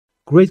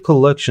Great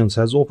Collections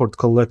has offered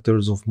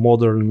collectors of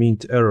modern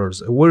mint eras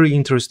a very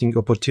interesting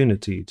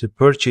opportunity to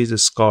purchase a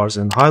scarce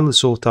and highly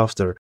sought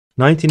after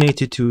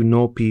 1982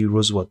 No-P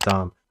Rosewood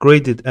dime,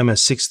 graded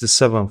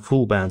MS67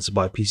 full bands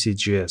by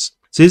PCGS.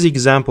 This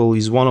example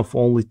is one of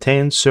only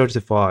 10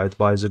 certified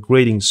by the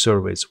grading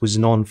service with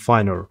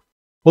non-finer.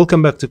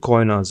 Welcome back to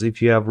COİN.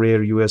 If you have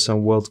rare US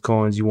and world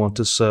coins you want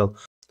to sell,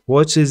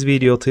 watch this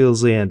video till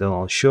the end and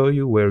I'll show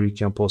you where you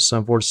can post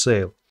them for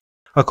sale.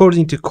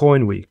 According to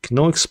COIN Week,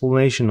 no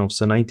explanation of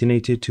the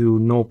 1982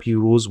 No-P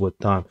Rosewood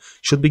dime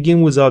should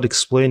begin without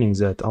explaining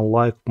that,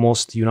 unlike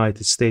most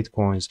United States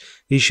coins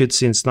issued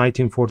since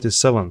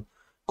 1947,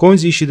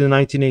 coins issued in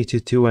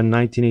 1982 and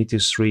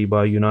 1983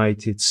 by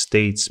United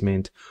States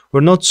Mint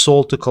were not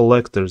sold to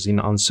collectors in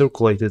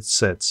uncirculated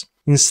sets.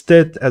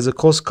 Instead, as a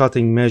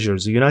cost-cutting measure,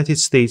 the United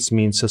States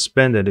Mint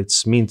suspended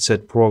its mint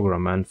set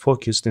program and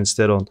focused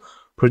instead on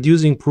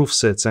producing proof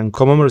sets and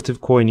commemorative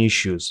coin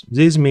issues.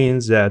 This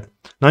means that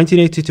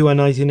 1982 and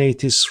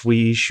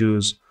 1983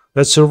 issues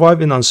that survive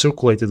in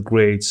uncirculated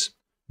grades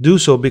do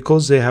so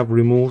because they have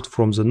removed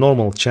from the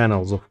normal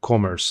channels of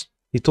commerce.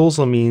 It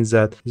also means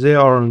that there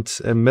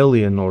aren't a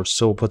million or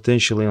so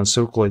potentially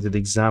uncirculated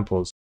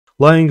examples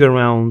lying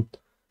around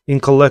in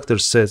collector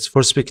sets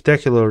for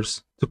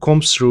spectaculars to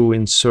comb through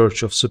in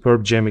search of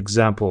superb gem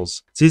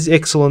examples. This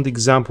excellent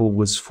example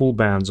with full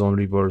bands on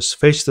reverse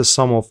fetched a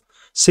sum of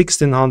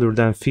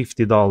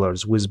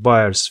 $1,650 with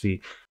buyer's fee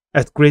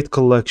at Great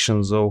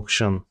Collections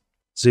auction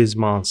this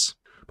month.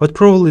 But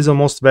probably the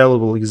most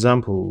valuable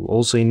example,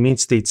 also in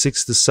mint state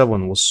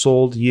 67, was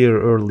sold year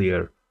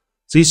earlier.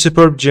 This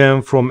superb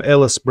gem from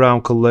Ellis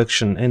Brown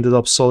collection ended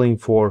up selling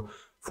for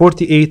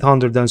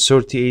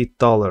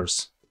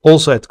 $4,838,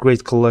 also at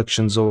Great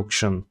Collections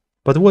auction.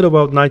 But what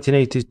about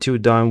 1982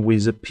 dime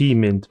with a P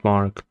mint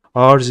mark?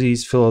 Are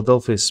these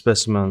Philadelphia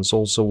specimens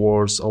also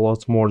worth a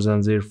lot more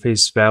than their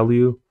face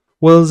value?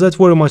 Well, that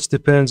very much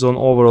depends on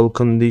overall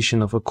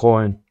condition of a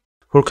coin.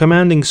 For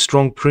commanding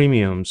strong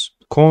premiums,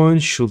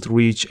 coins should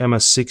reach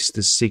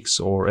MS66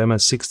 or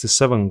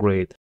MS67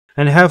 grade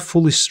and have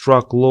fully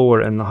struck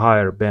lower and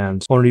higher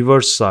bands on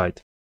reverse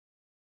side.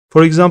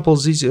 For example,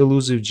 this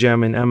elusive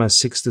gem in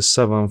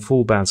MS67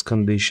 full bands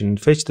condition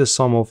fetched a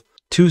sum of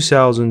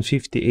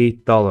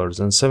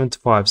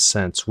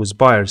 $2,058.75 with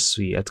buyer's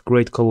fee at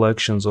Great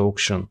Collections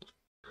auction.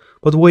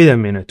 But wait a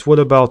minute, what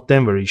about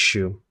Denver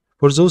issue?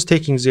 For those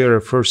taking their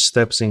first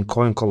steps in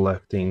coin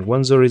collecting,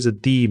 when there is a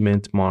D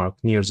mint mark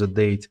near the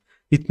date,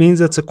 it means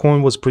that the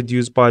coin was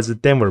produced by the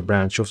Denver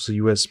branch of the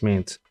US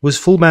Mint. With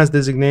full bands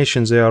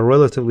designation, they are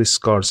relatively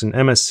scarce in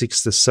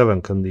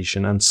MS67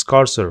 condition and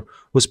scarcer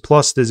with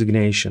plus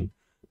designation.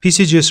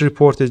 PCGS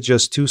reported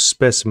just 2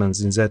 specimens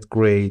in that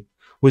grade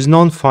with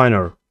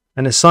non-finer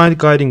and assigned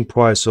guiding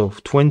price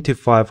of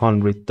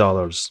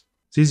 $2,500.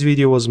 This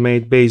video was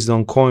made based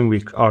on COIN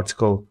Week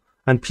article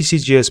and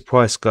PCGS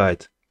price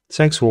guide.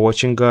 Thanks for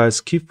watching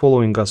guys, keep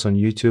following us on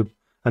YouTube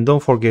and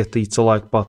don't forget to hit the like button.